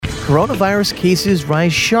coronavirus cases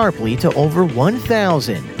rise sharply to over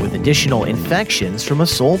 1,000, with additional infections from a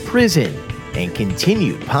Seoul prison and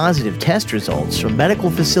continued positive test results from medical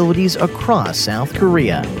facilities across South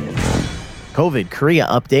Korea. COVID Korea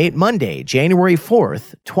update Monday, January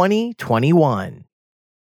 4th, 2021.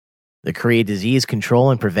 The Korea Disease Control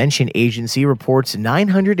and Prevention Agency reports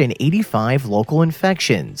 985 local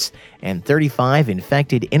infections and 35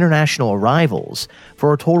 infected international arrivals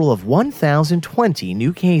for a total of 1,020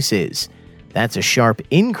 new cases. That's a sharp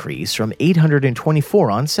increase from 824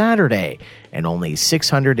 on Saturday and only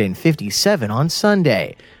 657 on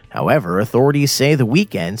Sunday. However, authorities say the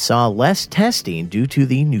weekend saw less testing due to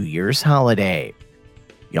the New Year's holiday.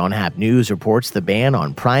 Yonhap News reports the ban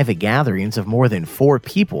on private gatherings of more than 4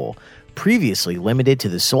 people, previously limited to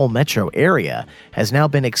the Seoul metro area, has now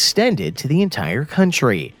been extended to the entire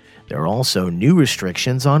country. There are also new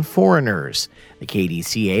restrictions on foreigners. The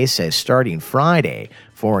KDCA says starting Friday,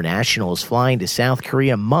 foreign nationals flying to South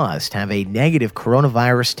Korea must have a negative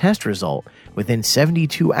coronavirus test result within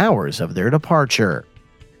 72 hours of their departure.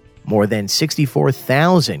 More than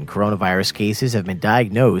 64,000 coronavirus cases have been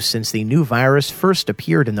diagnosed since the new virus first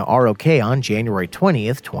appeared in the ROK on January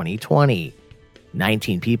 20th, 2020.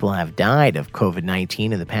 19 people have died of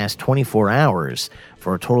COVID-19 in the past 24 hours,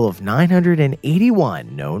 for a total of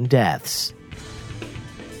 981 known deaths.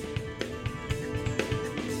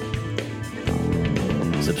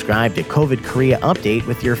 Subscribe to COVID Korea Update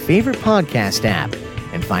with your favorite podcast app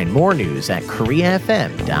and find more news at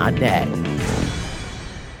koreafm.net.